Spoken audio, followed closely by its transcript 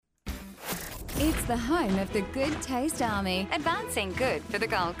It's the home of the Good Taste Army, advancing good for the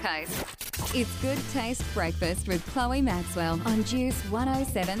Gold Coast. It's Good Taste Breakfast with Chloe Maxwell on Juice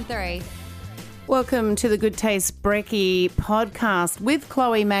 107.3. Welcome to the Good Taste Brekkie podcast with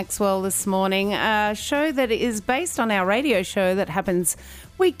Chloe Maxwell this morning, a show that is based on our radio show that happens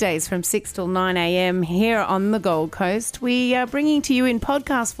weekdays from 6 till 9 a.m. here on the Gold Coast. We are bringing to you in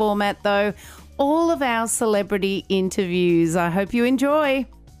podcast format, though, all of our celebrity interviews. I hope you enjoy.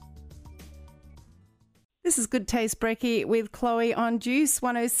 This is Good Taste Brekkie with Chloe on Juice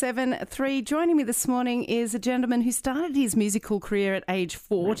 107.3. Joining me this morning is a gentleman who started his musical career at age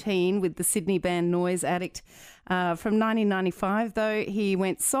 14 with the Sydney band Noise Addict. From 1995, though, he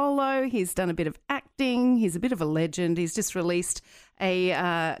went solo. He's done a bit of acting. He's a bit of a legend. He's just released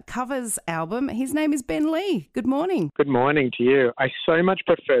a covers album. His name is Ben Lee. Good morning. Good morning to you. I so much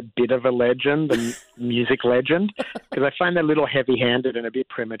prefer bit of a legend than music legend because I find that a little heavy-handed and a bit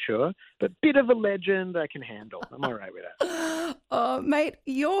premature. But bit of a legend I can handle. I'm all right with that. Oh, mate,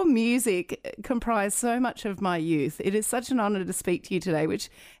 your music comprised so much of my youth. It is such an honour to speak to you today, which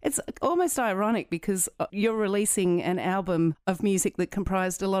it's almost ironic because you're releasing an album of music that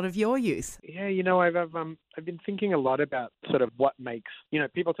comprised a lot of your youth. Yeah, you know, I've been thinking a lot about sort of what makes, you know,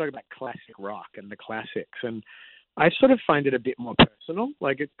 people talk about classic rock and the classics, and I sort of find it a bit more personal.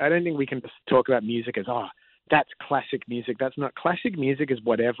 I don't think we can just talk about music as, that's classic music. That's not. Classic music is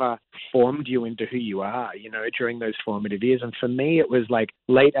whatever formed you into who you are, you know, during those formative years. And for me, it was like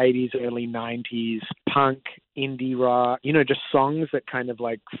late 80s, early 90s, punk, indie rock, you know, just songs that kind of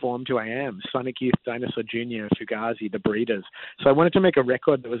like formed who I am. Sonic Youth, Dinosaur Jr., Fugazi, The Breeders. So I wanted to make a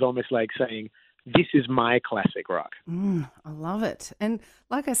record that was almost like saying, this is my classic rock. I love it. And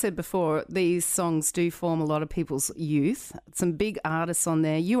like I said before, these songs do form a lot of people's youth. Some big artists on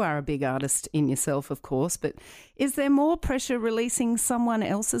there. You are a big artist in yourself, of course, but is there more pressure releasing someone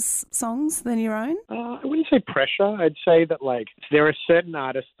else's songs than your own? I wouldn't say pressure. I'd say that, like, there are certain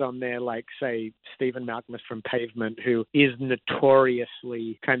artists on there, like, say, Stephen Malkmus from Pavement, who is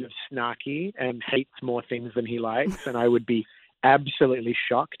notoriously kind of snarky and hates more things than he likes, and I would be absolutely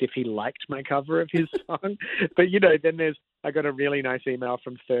shocked if he liked my cover of his song. But, you know, then I got a really nice email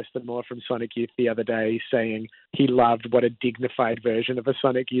from Thurston Moore from Sonic Youth the other day saying he loved what a dignified version of a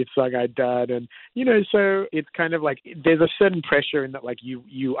Sonic Youth song I'd done. And, you know, so it's kind of like there's a certain pressure in that, like,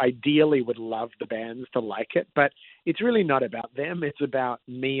 you ideally would love the bands to like it, but it's really not about them. It's about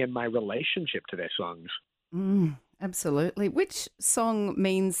me and my relationship to their songs. Absolutely. Which song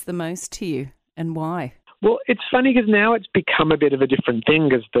means the most to you and why? Well, it's funny because now it's become a bit of a different thing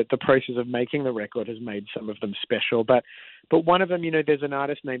because the process of making the record has made some of them special. But one of them, you know, there's an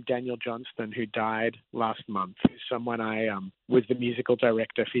artist named Daniel Johnston who died last month, who's someone I was the musical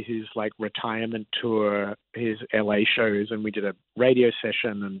director for his, like, retirement tour, his LA shows, and we did a radio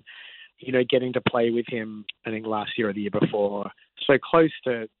session and, you know, getting to play with him, I think last year or the year before, so close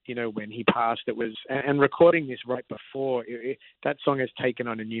to, you know, when he passed, it was, and recording this right before, that song has taken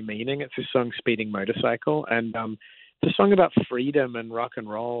on a new meaning. It's a song, Speeding Motorcycle, and it's a song about freedom and rock and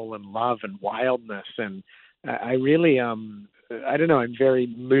roll and love and wildness, and I really, I don't know, I'm very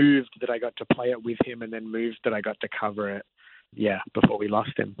moved that I got to play it with him and then moved that I got to cover it, before we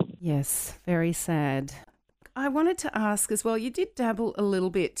lost him. Yes, very sad. I wanted to ask as well, you did dabble a little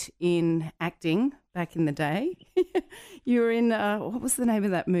bit in acting back in the day. You were in, what was the name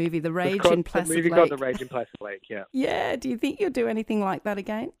of that movie? The Rage in Placid Lake. The movie called The Rage in Placid Lake, yeah. Yeah, do you think you'll do anything like that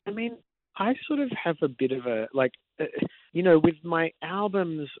again? I mean, I sort of have a bit of a, like, you know, with my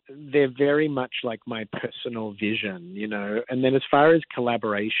albums, they're very much like my personal vision, you know, and then as far as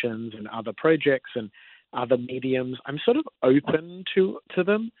collaborations and other projects and other mediums, I'm sort of open to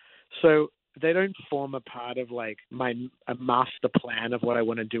them. So they don't form a part of, like, a master plan of what I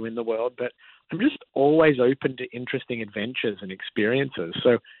want to do in the world, but I'm just always open to interesting adventures and experiences.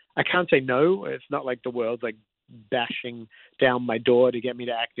 So I can't say no. It's not like the world's, like, bashing down my door to get me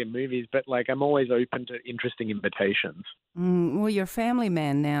to act in movies, but, like, I'm always open to interesting invitations. Well, you're a family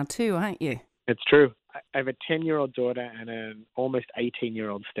man now too, aren't you? It's true. I have a 10-year-old daughter and an almost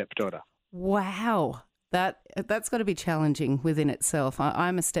 18-year-old stepdaughter. Wow. That's got to be challenging within itself.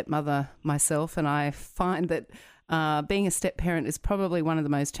 I'm a stepmother myself, and I find that being a step parent is probably one of the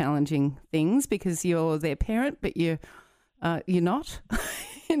most challenging things because you're their parent, but you're not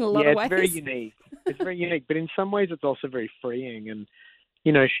in a lot of ways. Yeah, it's very unique. It's very unique, but in some ways it's also very freeing. And,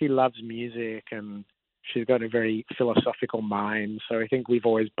 you know, she loves music and she's got a very philosophical mind. So I think we've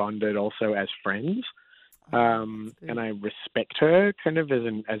always bonded also as friends. And I respect her kind of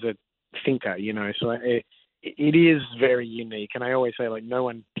as a thinker, you know, so it is very unique. And I always say, like, no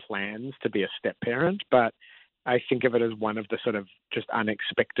one plans to be a step parent, but I think of it as one of the sort of just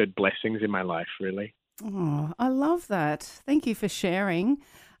unexpected blessings in my life, really. Oh, I love that. Thank you for sharing.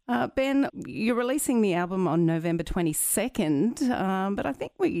 Ben, you're releasing the album on November 22nd, but I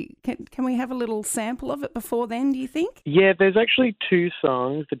think can we have a little sample of it before then, do you think? Yeah, there's actually 2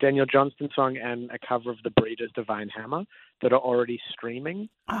 songs, the Daniel Johnston song and a cover of the Breeders' Divine Hammer, that are already streaming,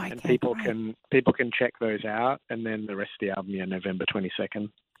 and people can check those out, and then the rest of the album, November 22nd.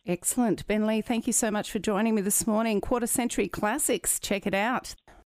 Excellent. Ben Lee, thank you so much for joining me this morning. Quarter Century Classics, check it out.